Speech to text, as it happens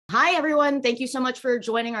Hi, everyone. Thank you so much for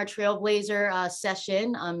joining our Trailblazer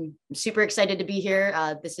session. I'm super excited to be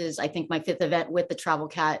here. This is, I think, my 5th event with the Travel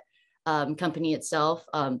Cat company itself.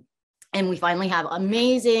 And we finally have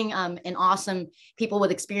amazing and awesome people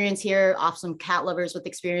with experience here, awesome cat lovers with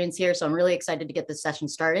experience here. So I'm really excited to get this session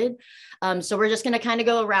started. So we're just going to kind of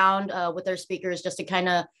go around with our speakers just to kind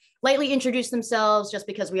of lightly introduce themselves, just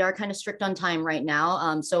because we are kind of strict on time right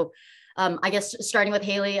now. I guess starting with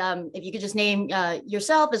Haley, if you could just name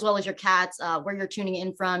yourself as well as your cats, where you're tuning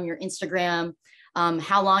in from, your Instagram,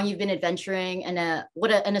 how long you've been adventuring, and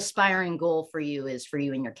what an aspiring goal for you is for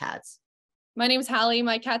you and your cats. My name is Hallie.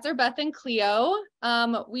 My cats are Beth and Cleo.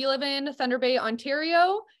 We live in Thunder Bay,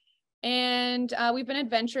 Ontario, and we've been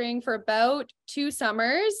adventuring for about 2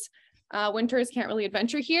 summers. Winters can't really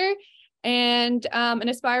adventure here. And an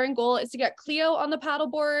aspiring goal is to get Cleo on the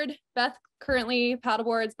paddleboard. Beth currently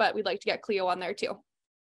paddleboards, but we'd like to get Cleo on there too.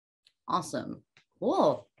 Awesome.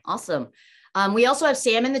 Cool. Awesome. We also have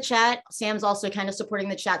Sam in the chat. Sam's also kind of supporting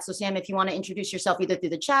the chat. So Sam, if you want to introduce yourself either through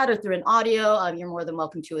the chat or through an audio, you're more than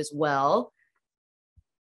welcome to as well.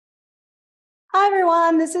 Hi,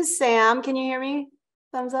 everyone. This is Sam. Can you hear me?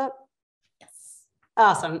 Thumbs up. Yes.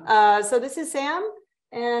 Awesome. So this is Sam,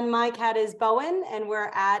 and my cat is Bowen, and we're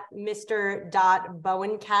at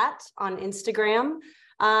Mr.BowenCat on Instagram.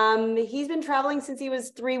 He's been traveling since he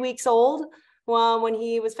was 3 weeks old, when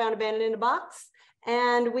he was found abandoned in a box.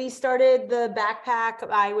 And we started the backpack,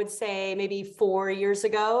 I would say maybe 4 years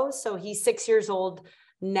ago. So he's 6 years old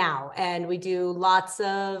now, and we do lots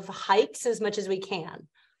of hikes as much as we can.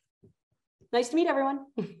 Nice to meet everyone.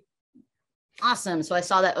 Awesome. So I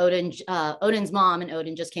saw that Odin's mom and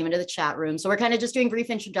Odin just came into the chat room. So we're kind of just doing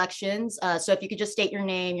brief introductions. So if you could just state your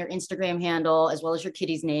name, your Instagram handle, as well as your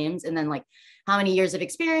kitties' names, and then like how many years of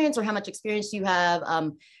experience or how much experience you have,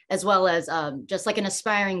 as well as just like an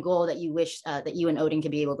aspiring goal that you wish that you and Odin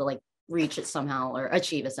could be able to like reach it somehow or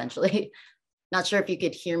achieve, essentially. Not sure if you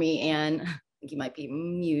could hear me, Anne. I think you might be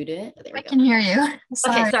muted. There we I go. can hear you.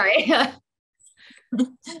 Sorry. Okay, sorry.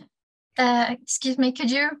 Excuse me,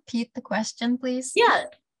 could you repeat the question, please? Yeah.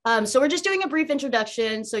 So we're just doing a brief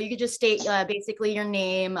introduction. So you could just state basically your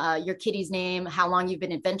name, your kitty's name, how long you've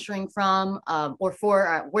been adventuring from, or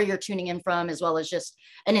for where you're tuning in from, as well as just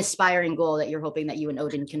an aspiring goal that you're hoping that you and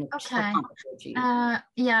Odin can accomplish.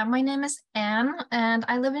 Yeah, my name is Anne, and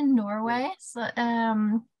I live in Norway. So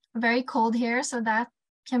very cold here, so that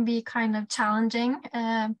can be kind of challenging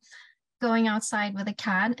going outside with a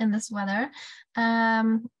cat in this weather.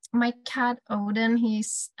 My cat Odin,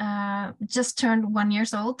 he's just turned 1 year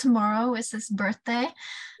old. Tomorrow is his birthday.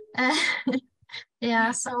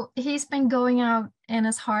 Yeah, so he's been going out in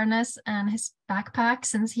his harness and his backpack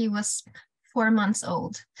since he was 4 months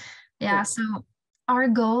old. Yeah, so our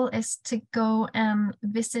goal is to go and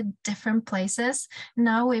visit different places.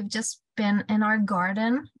 Now we've just been in our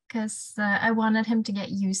garden because I wanted him to get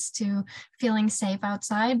used to feeling safe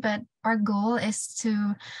outside, but our goal is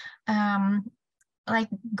to like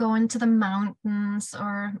go into the mountains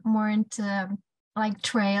or more into like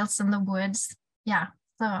trails in the woods. Yeah,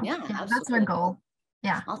 so yeah, that's our goal.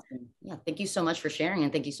 Yeah. Awesome. Yeah, thank you so much for sharing,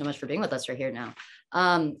 and thank you so much for being with us right here now.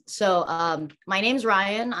 My name's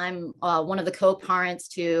Ryan. I'm one of the co-parents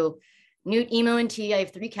to Newt, Emo, and T. I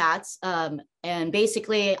have 3 cats. And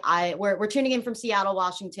basically we're tuning in from Seattle,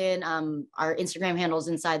 Washington. Our Instagram handle is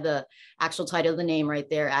inside the actual title of the name right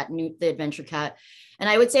there at Newt the Adventure Cat. And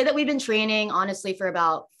I would say that we've been training honestly for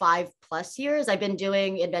about 5+ years. I've been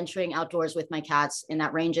doing adventuring outdoors with my cats, and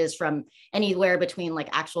that ranges from anywhere between like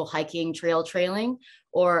actual hiking, trailing,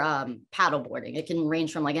 or paddleboarding. It can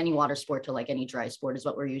range from like any water sport to like any dry sport is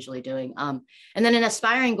what we're usually doing. And then an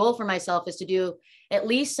aspiring goal for myself is to do at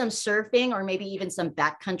least some surfing or maybe even some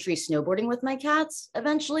backcountry snowboarding with my cats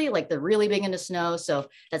eventually. Like they're really big into snow. So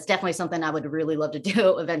that's definitely something I would really love to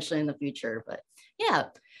do eventually in the future. But yeah.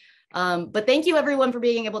 But thank you everyone for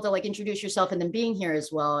being able to like introduce yourself and then being here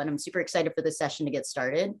as well. And I'm super excited for this session to get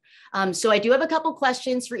started. So I do have a couple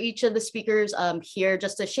questions for each of the speakers here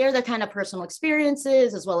just to share their kind of personal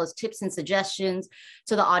experiences as well as tips and suggestions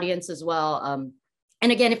to the audience as well.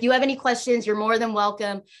 And again, if you have any questions, you're more than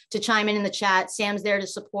welcome to chime in the chat. Sam's there to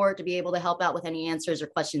support, to be able to help out with any answers or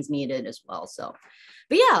questions needed as well. So,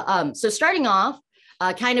 but yeah, so starting off,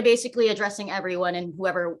 kind of basically addressing everyone, and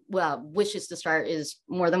whoever wishes to start is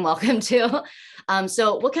more than welcome to.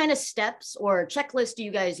 So what kind of steps or checklists do you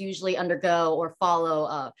guys usually undergo or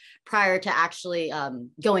follow prior to actually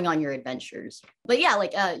going on your adventures? But yeah,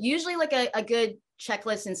 like usually like a good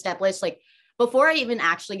checklist and step list, like before I even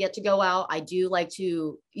actually get to go out, I do like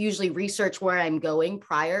to usually research where I'm going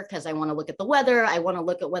prior, because I want to look at the weather. I want to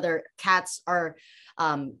look at whether cats are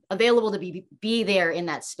available to be there in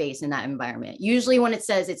that space, in that environment. Usually when it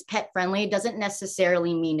says it's pet friendly, it doesn't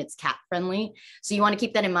necessarily mean it's cat friendly. So you want to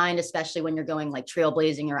keep that in mind, especially when you're going like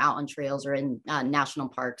trailblazing or out on trails or in national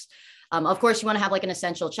parks. Of course, you want to have like an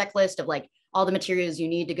essential checklist of like all the materials you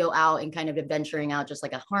need to go out and kind of adventuring out, just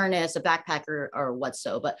like a harness, a backpack, or what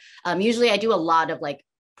so. But usually I do a lot of like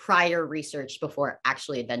prior research before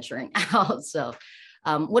actually adventuring out. So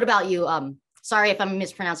what about you? Sorry if I'm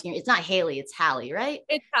mispronouncing it. It's not Haley, it's Hallie, right?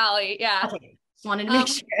 It's Hallie, yeah. Okay. Just wanted to make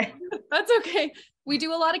sure. That's okay. We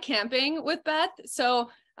do a lot of camping with Beth. So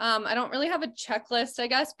I don't really have a checklist, I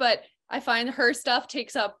guess, but I find her stuff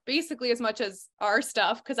takes up basically as much as our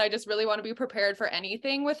stuff because I just really want to be prepared for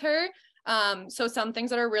anything with her. So some things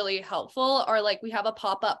that are really helpful are like we have a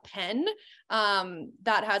pop-up pen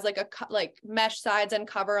that has like like mesh sides and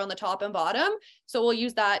cover on the top and bottom. So we'll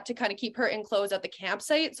use that to kind of keep her enclosed at the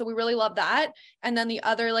campsite. So we really love that. And then the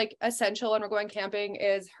other like essential when we're going camping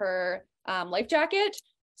is her life jacket.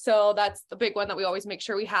 So that's the big one that we always make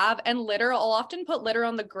sure we have. And litter, I'll often put litter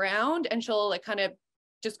on the ground and she'll like kind of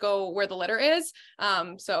just go where the litter is.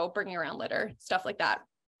 So bringing around litter, stuff like that.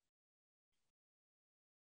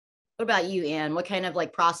 What about you, Anne? What kind of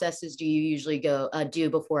like processes do you usually do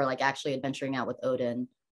before like actually adventuring out with Odin?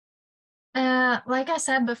 Like I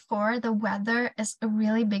said before, the weather is a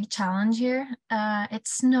really big challenge here. It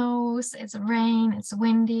snows, it's rain, it's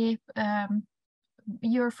windy.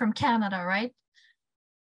 You're from Canada, right?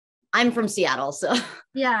 I'm from Seattle, so.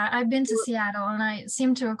 Yeah, I've been to Seattle and I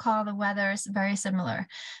seem to recall the weather is very similar.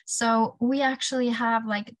 So we actually have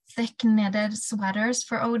like thick knitted sweaters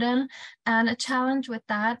for Odin. And a challenge with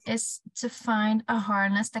that is to find a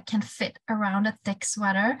harness that can fit around a thick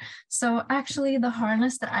sweater. So actually the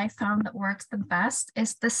harness that I found that works the best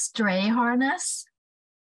is the stray harness.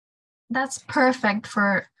 That's perfect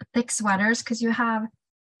for thick sweaters because you have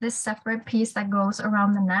this separate piece that goes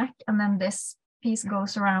around the neck and then this piece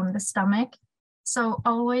goes around the stomach. So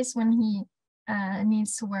always when he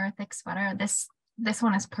needs to wear a thick sweater, this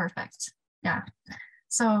one is perfect. Yeah.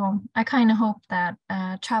 So I kind of hope that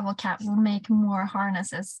Travel Cat will make more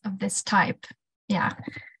harnesses of this type. Yeah.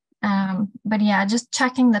 But yeah, just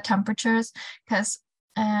checking the temperatures because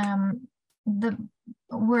the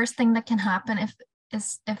worst thing that can happen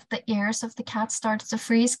is if the ears of the cat starts to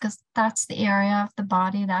freeze, because that's the area of the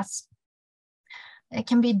body it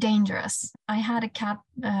can be dangerous. I had a cat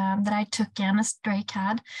that I took in, a stray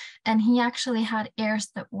cat, and he actually had ears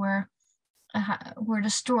that were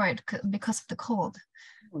destroyed because of the cold.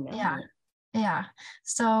 Oh, no. Yeah.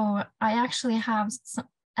 So I actually have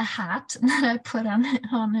a hat that I put on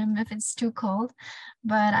him if it's too cold,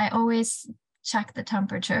 but I always check the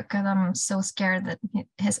temperature because I'm so scared that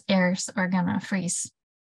his ears are gonna freeze.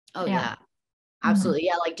 Oh yeah. Absolutely.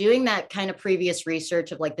 Yeah. Like doing that kind of previous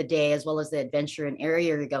research of like the day as well as the adventure and area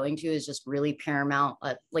you're going to is just really paramount.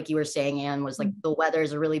 Like you were saying, Anne, was like the weather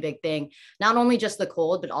is a really big thing, not only just the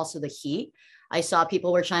cold, but also the heat. I saw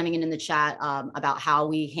people were chiming in the chat about how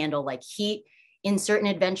we handle like heat in certain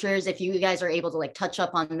adventures. If you guys are able to like touch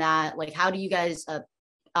up on that, like how do you guys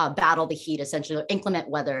battle the heat, essentially, or inclement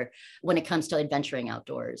weather when it comes to adventuring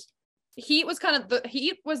outdoors? Heat was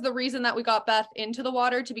the reason that we got Beth into the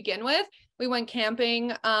water to begin with. We went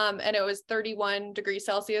camping and it was 31 degrees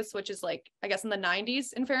Celsius, which is like, I guess in the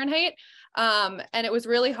 90s in Fahrenheit. And it was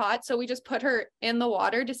really hot. So we just put her in the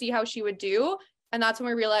water to see how she would do. And that's when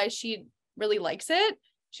we realized she really likes it.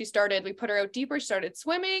 We put her out deeper, she started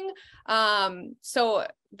swimming. So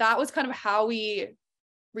that was kind of how we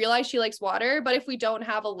realize she likes water. But if we don't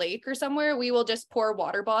have a lake or somewhere, we will just pour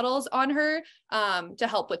water bottles on her to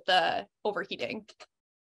help with the overheating.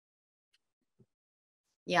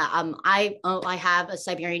 Yeah, I have a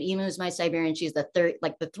Siberian emu is my Siberian. She's the third,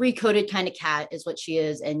 like the 3-coated kind of cat is what she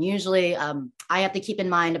is. And usually I have to keep in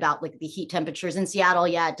mind about like the heat temperatures in Seattle.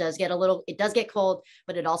 Yeah, it does get cold,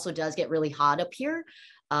 but it also does get really hot up here.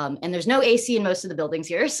 And there's no AC in most of the buildings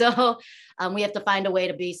here. So we have to find a way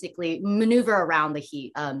to basically maneuver around the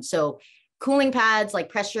heat. So cooling pads, like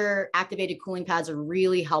pressure activated cooling pads, are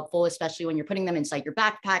really helpful, especially when you're putting them inside your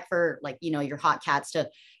backpack for like, your hot cats to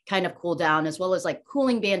kind of cool down, as well as like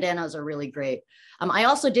cooling bandanas are really great. I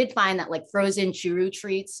also did find that like frozen churu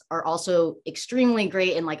treats are also extremely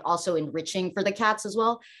great and like also enriching for the cats as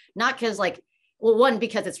well. Not because like, well, one,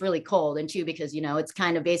 because it's really cold, and two, because, it's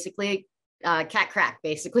kind of basically cat crack,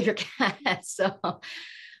 basically, your cat. So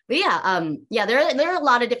But yeah, there are a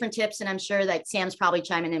lot of different tips, and I'm sure that Sam's probably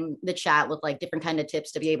chiming in the chat with like different kind of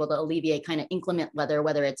tips to be able to alleviate kind of inclement weather,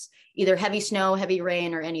 whether it's either heavy snow, heavy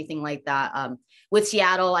rain, or anything like that. With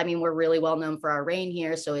Seattle, I mean, we're really well known for our rain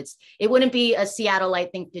here, so it wouldn't be a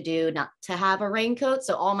Seattle-like thing to do not to have a raincoat.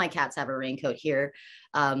 So all my cats have a raincoat here.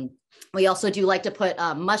 We also do like to put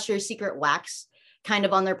Musher Secret Wax kind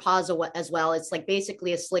of on their paws as well. It's like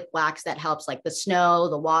basically a slick wax that helps like the snow,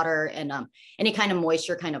 the water, and any kind of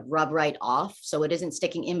moisture kind of rub right off. So it isn't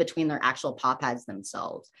sticking in between their actual paw pads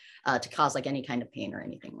themselves to cause like any kind of pain or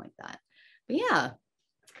anything like that. But yeah,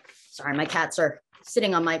 sorry, my cats are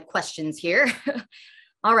sitting on my questions here.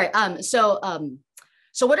 All right.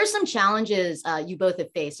 So what are some challenges you both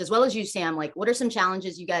have faced, as well as you, Sam? Like, what are some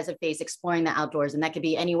challenges you guys have faced exploring the outdoors? And that could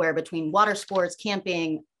be anywhere between water sports,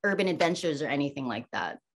 camping, urban adventures, or anything like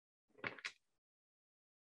that.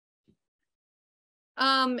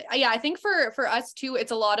 Yeah, I think for us too,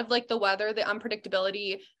 it's a lot of like the weather, the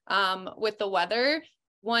unpredictability with the weather.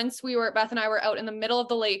 Once Beth and I were out in the middle of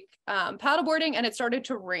the lake paddleboarding, and it started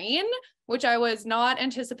to rain, which I was not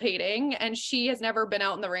anticipating. And she has never been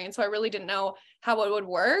out in the rain, so I really didn't know how it would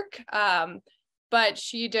work. But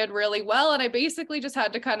she did really well. And I basically just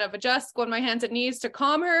had to kind of adjust, go on my hands and knees to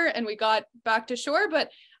calm her, and we got back to shore.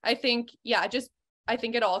 But I think, yeah, I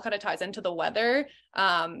think it all kind of ties into the weather.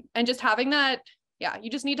 And just having that, yeah,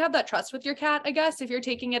 you just need to have that trust with your cat, I guess, if you're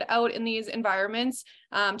taking it out in these environments,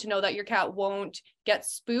 to know that your cat won't get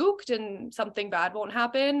spooked and something bad won't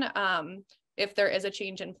happen if there is a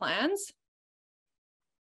change in plans.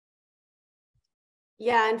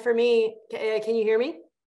 Yeah, and for me, can you hear me?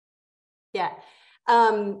 Yeah,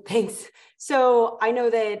 thanks. So I know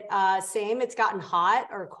that same, it's gotten hot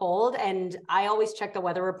or cold, and I always check the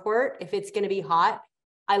weather report. If it's going to be hot,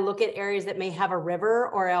 I look at areas that may have a river,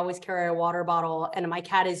 or I always carry a water bottle, and my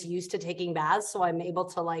cat is used to taking baths, so I'm able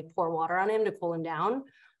to like pour water on him to cool him down.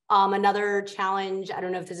 Another challenge, I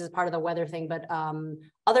don't know if this is part of the weather thing, but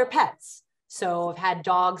other pets. So I've had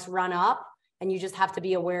dogs run up, and you just have to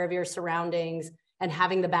be aware of your surroundings. And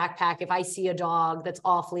having the backpack, if I see a dog that's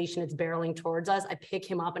off leash and it's barreling towards us, I pick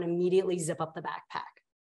him up and immediately zip up the backpack.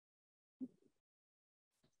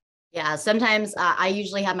 Yeah, sometimes I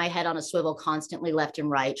usually have my head on a swivel constantly left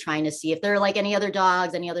and right, trying to see if there are like any other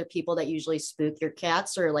dogs, any other people that usually spook your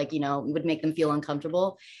cats or like, would make them feel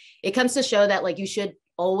uncomfortable. It comes to show that like you should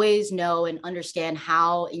always know and understand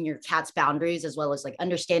how in your cat's boundaries, as well as like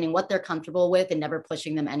understanding what they're comfortable with and never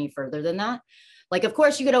pushing them any further than that. Like, of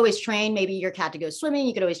course, you could always train maybe your cat to go swimming.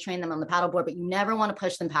 You could always train them on the paddleboard, but you never want to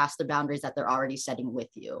push them past the boundaries that they're already setting with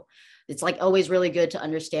you. It's like always really good to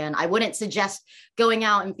understand. I wouldn't suggest going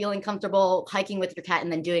out and feeling comfortable hiking with your cat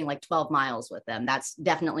and then doing like 12 miles with them. That's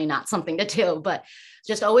definitely not something to do, but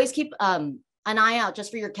just always keep an eye out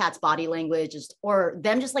just for your cat's body language, or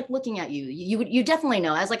them just like looking at you. You definitely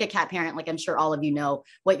know, as like a cat parent, like I'm sure all of you know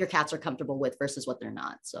what your cats are comfortable with versus what they're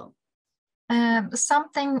not. So.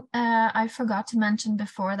 Something I forgot to mention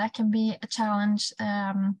before that can be a challenge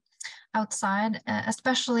outside,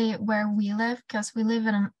 especially where we live, because we live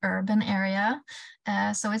in an urban area.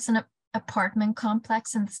 So it's an apartment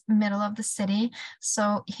complex in the middle of the city.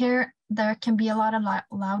 So here there can be a lot of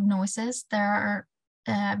loud noises. There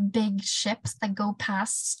are big ships that go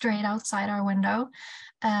past straight outside our window.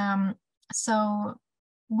 So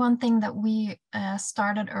one thing that we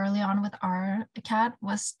started early on with our cat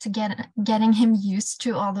was to getting him used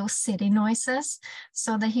to all those city noises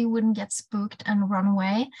so that he wouldn't get spooked and run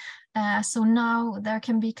away. So now there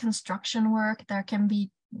can be construction work, there can be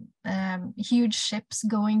huge ships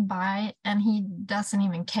going by, and he doesn't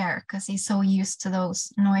even care because he's so used to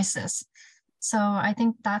those noises. So I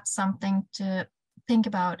think that's something to think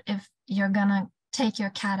about if you're gonna take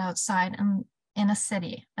your cat outside and in a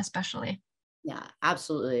city especially. Yeah,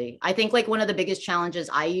 absolutely. I think like one of the biggest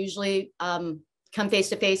challenges I usually come face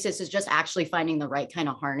to face is just actually finding the right kind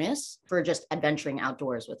of harness for just adventuring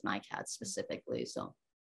outdoors with my cats specifically. So,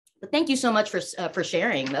 but thank you so much for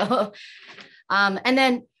sharing though. And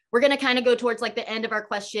then we're going to kind of go towards like the end of our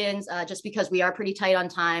questions, just because we are pretty tight on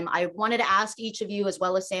time. I wanted to ask each of you, as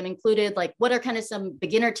well as Sam included, like what are kind of some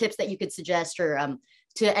beginner tips that you could suggest, or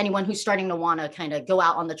to anyone who's starting to want to kind of go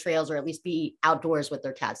out on the trails or at least be outdoors with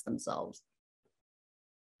their cats themselves?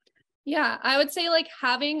 Yeah, I would say like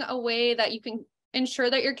having a way that you can ensure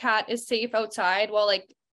that your cat is safe outside while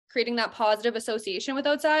like creating that positive association with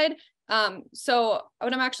outside. So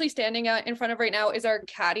what I'm actually standing in front of right now is our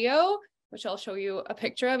catio, which I'll show you a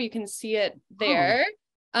picture of. You can see it there.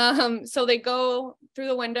 So they go through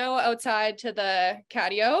the window outside to the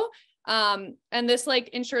catio. And this like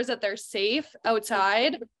ensures that they're safe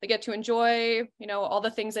outside. They get to enjoy, all the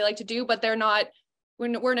things they like to do, but they're not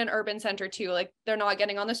we're in an urban center too, like they're not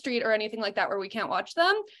getting on the street or anything like that where we can't watch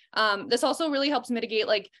them. This also really helps mitigate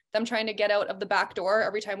like them trying to get out of the back door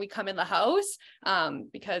every time we come in the house,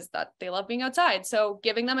 because that they love being outside. So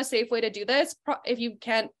giving them a safe way to do this, if you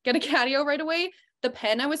can't get a catio right away, the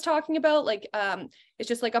pen I was talking about, like it's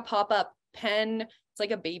just like a pop-up pen. It's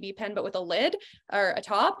like a baby pen, but with a lid or a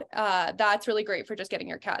top. That's really great for just getting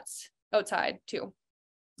your cats outside too.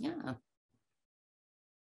 Yeah.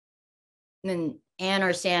 And then Anne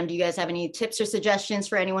or Sam, do you guys have any tips or suggestions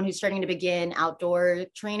for anyone who's starting to begin outdoor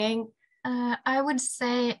training? I would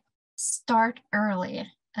say start early.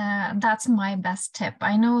 That's my best tip.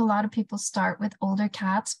 I know a lot of people start with older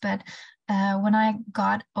cats, but when I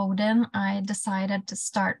got Odin, I decided to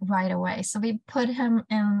start right away. So we put him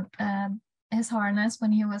in his harness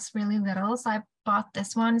when he was really little. So I bought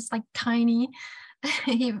this one. It's like tiny.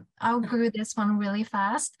 He outgrew this one really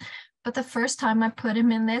fast. But the first time I put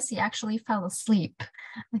him in this, he actually fell asleep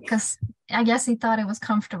because I guess he thought it was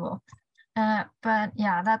comfortable. But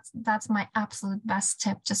yeah, that's my absolute best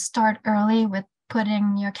tip. Just start early with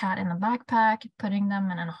putting your cat in a backpack, putting them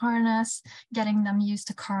in a harness, getting them used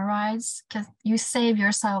to car rides, because you save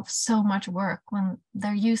yourself so much work when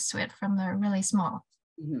they're used to it from they're really small.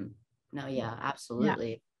 Mm-hmm. No, yeah,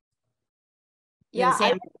 absolutely. Yeah.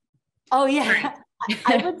 Sam, Oh yeah.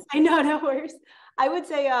 I would say no worries. I would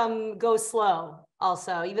say go slow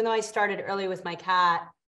also. Even though I started early with my cat,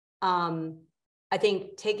 I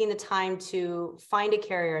think taking the time to find a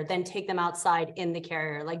carrier, then take them outside in the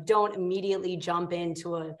carrier. Like don't immediately jump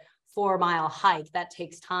into a 4-mile hike. That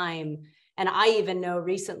takes time. And I even know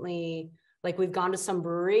recently, like we've gone to some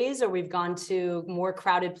breweries or we've gone to more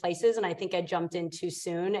crowded places. And I think I jumped in too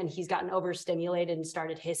soon and he's gotten overstimulated and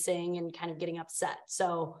started hissing and kind of getting upset.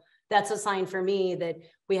 So that's a sign for me that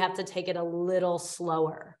we have to take it a little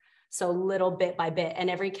slower. So little bit by bit, and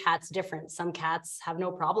every cat's different. Some cats have no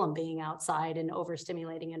problem being outside in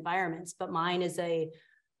overstimulating environments, but mine is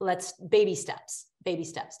let's baby steps,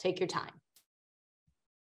 take your time.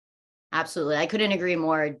 absolutely. I couldn't agree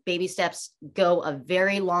more. Baby steps go a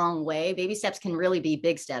very long way. Baby steps can really be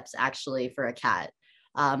big steps actually for a cat.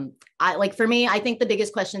 For me, I think the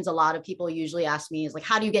biggest questions a lot of people usually ask me is like,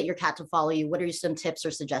 how do you get your cat to follow you? What are some tips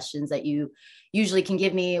or suggestions that you usually can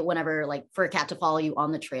give me whenever, like for a cat to follow you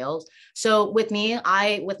on the trails? So with me,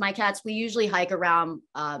 with my cats, we usually hike around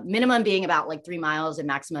minimum being about like 3 miles and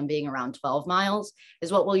maximum being around 12 miles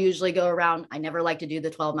is what we'll usually go around. I never like to do the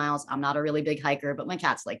 12 miles. I'm not a really big hiker, but my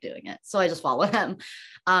cats like doing it. So I just follow them.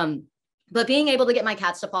 But being able to get my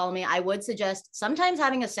cats to follow me, I would suggest sometimes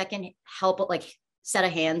having a second set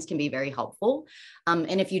of hands can be very helpful.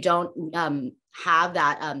 And if you don't have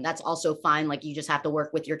that, that's also fine. Like you just have to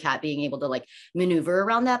work with your cat being able to like maneuver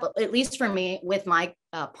around that. But at least for me, with my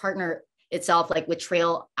partner itself, like with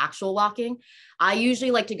trail actual walking, I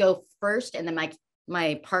usually like to go first and then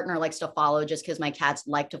my partner likes to follow just because my cats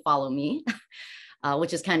like to follow me,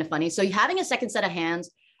 which is kind of funny. So having a second set of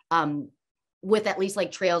hands with at least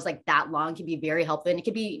like trails like that long can be very helpful. And it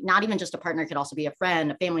could be not even just a partner, it could also be a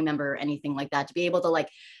friend, a family member, anything like that, to be able to like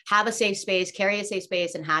have a safe space, carry a safe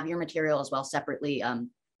space, and have your material as well separately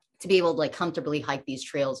to be able to like comfortably hike these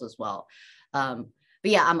trails as well. But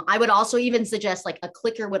yeah, I would also even suggest like a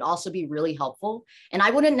clicker would also be really helpful. And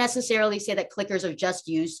I wouldn't necessarily say that clickers are just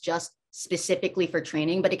used just specifically for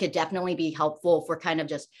training, but it could definitely be helpful for kind of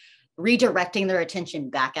just redirecting their attention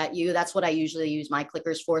back at you. That's what I usually use my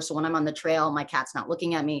clickers for. So when I'm on the trail, my cat's not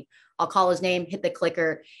looking at me, I'll call his name, hit the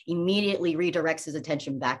clicker, immediately redirects his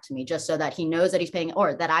attention back to me, just so that he knows that he's paying,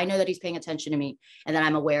 or that I know that he's paying attention to me, and that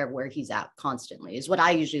I'm aware of where he's at constantly, is what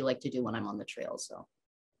I usually like to do when I'm on the trail. So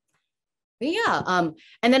but yeah,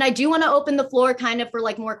 and then I do want to open the floor kind of for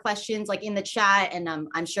like more questions like in the chat, and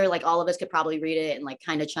I'm sure like all of us could probably read it and like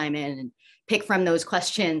kind of chime in and pick from those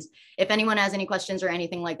questions. If anyone has any questions or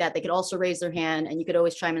anything like that, they could also raise their hand, and you could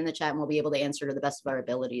always chime in the chat and we'll be able to answer to the best of our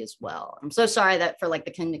ability as well. I'm so sorry that for like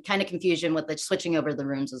the kind of confusion with the switching over the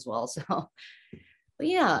rooms as well. So, but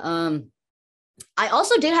yeah, I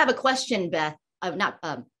also did have a question, Beth,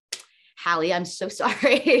 Hallie, I'm so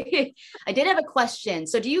sorry. I did have a question.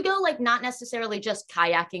 So do you go like not necessarily just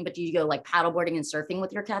kayaking, but do you go like paddleboarding and surfing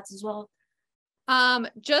with your cats as well?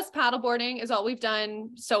 Just paddleboarding is all we've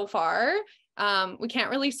done so far. We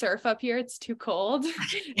can't really surf up here. It's too cold.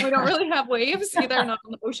 We don't really have waves either, not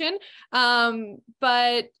on the ocean.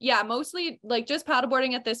 But yeah, mostly like just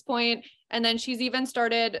paddleboarding at this point. And then she's even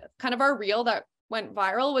started kind of our reel that went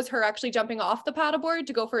viral was her actually jumping off the paddleboard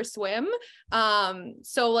to go for a swim.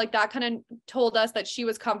 So like that kind of told us that she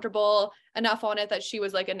was comfortable enough on it that she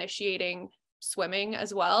was like initiating swimming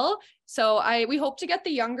as well. So we hope to get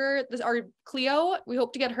our Cleo, we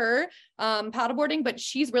hope to get her paddleboarding, but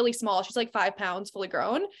she's really small. She's like 5 pounds fully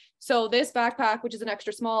grown. So this backpack, which is an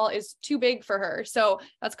extra small, is too big for her. So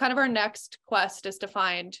that's kind of our next quest, is to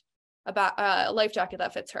find a life jacket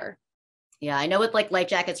that fits her. Yeah, I know with like life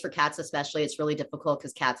jackets for cats, especially, it's really difficult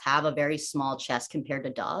because cats have a very small chest compared to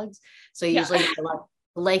dogs. So usually the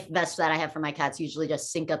life vests that I have for my cats usually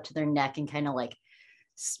just sink up to their neck and kind of like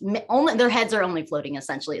only their heads are only floating,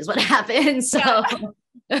 essentially, is what happens. So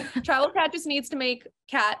Travel Cat just needs to make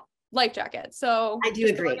cat life jackets. So I do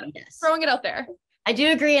agree. Throwing it out there. I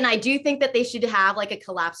do agree. And I do think that they should have like a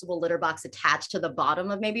collapsible litter box attached to the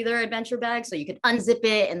bottom of maybe their adventure bag. So you could unzip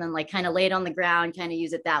it and then like kind of lay it on the ground, kind of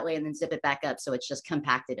use it that way, and then zip it back up. So it's just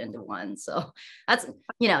compacted into one. So that's,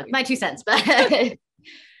 my 2 cents. But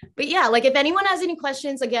yeah, like if anyone has any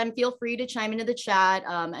questions, again, feel free to chime into the chat.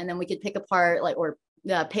 And then we could pick apart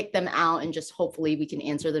pick them out, and just hopefully we can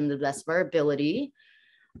answer them to the best of our ability.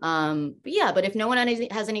 But if no one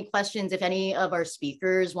has any questions, if any of our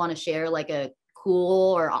speakers want to share like a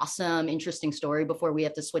cool or awesome, interesting story before we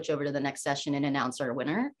have to switch over to the next session and announce our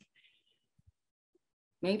winner.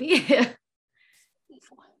 Maybe. I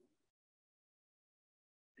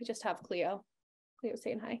just have Cleo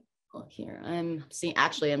saying hi. Well, here I'm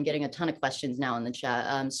getting a ton of questions now in the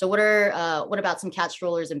chat. So what about some cat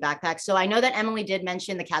strollers and backpacks? So I know that Emily did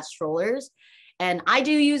mention the cat strollers, and I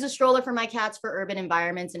do use a stroller for my cats for urban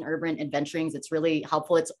environments and urban adventurings. It's really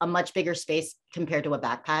helpful. It's a much bigger space compared to a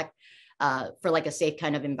backpack. For like a safe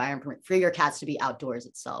kind of environment for your cats to be outdoors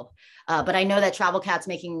itself. But I know that Travel Cat's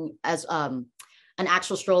making as an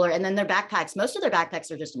actual stroller, and then their backpacks, most of their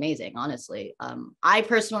backpacks are just amazing, honestly. I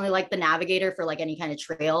personally like the Navigator for like any kind of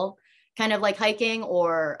trail, kind of like hiking,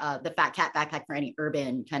 or the Fat Cat backpack for any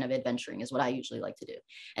urban kind of adventuring is what I usually like to do.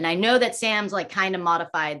 And I know that Sam's like kind of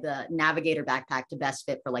modified the Navigator backpack to best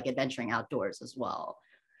fit for like adventuring outdoors as well.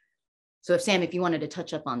 So if you wanted to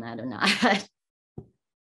touch up on that or not.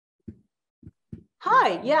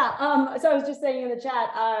 Hi. Yeah. So I was just saying in the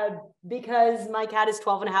chat, because my cat is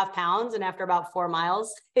 12.5 pounds, and after about 4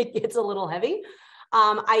 miles, it gets a little heavy.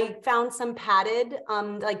 I found some padded,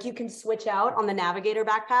 like you can switch out on the Navigator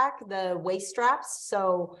backpack, the waist straps.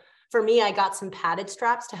 So for me, I got some padded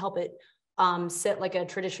straps to help it sit like a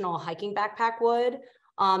traditional hiking backpack would.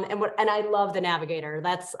 And I love the Navigator.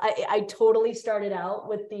 I totally started out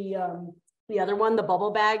with the other one, the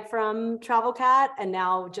bubble bag from Travel Cat, and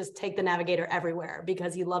now just take the Navigator everywhere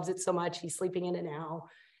because he loves it so much. He's sleeping in it now.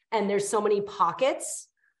 And there's so many pockets.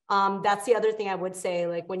 That's the other thing I would say,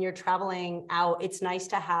 like when you're traveling out, it's nice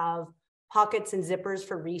to have pockets and zippers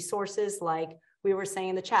for resources. Like we were saying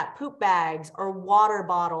in the chat, poop bags or water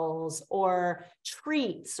bottles or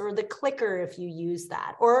treats or the clicker if you use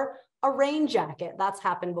that, or a rain jacket. That's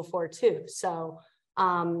happened before too. So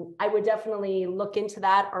I would definitely look into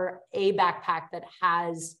that, or a backpack that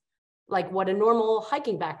has like what a normal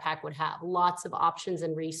hiking backpack would have, lots of options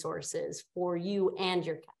and resources for you and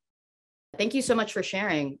your cat. Thank you so much for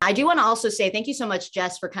sharing. I do want to also say thank you so much,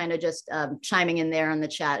 Jess, for kind of just chiming in there on the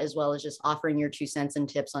chat, as well as just offering your 2 cents and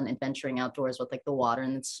tips on adventuring outdoors with like the water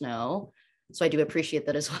and the snow. So I do appreciate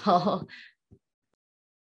that as well.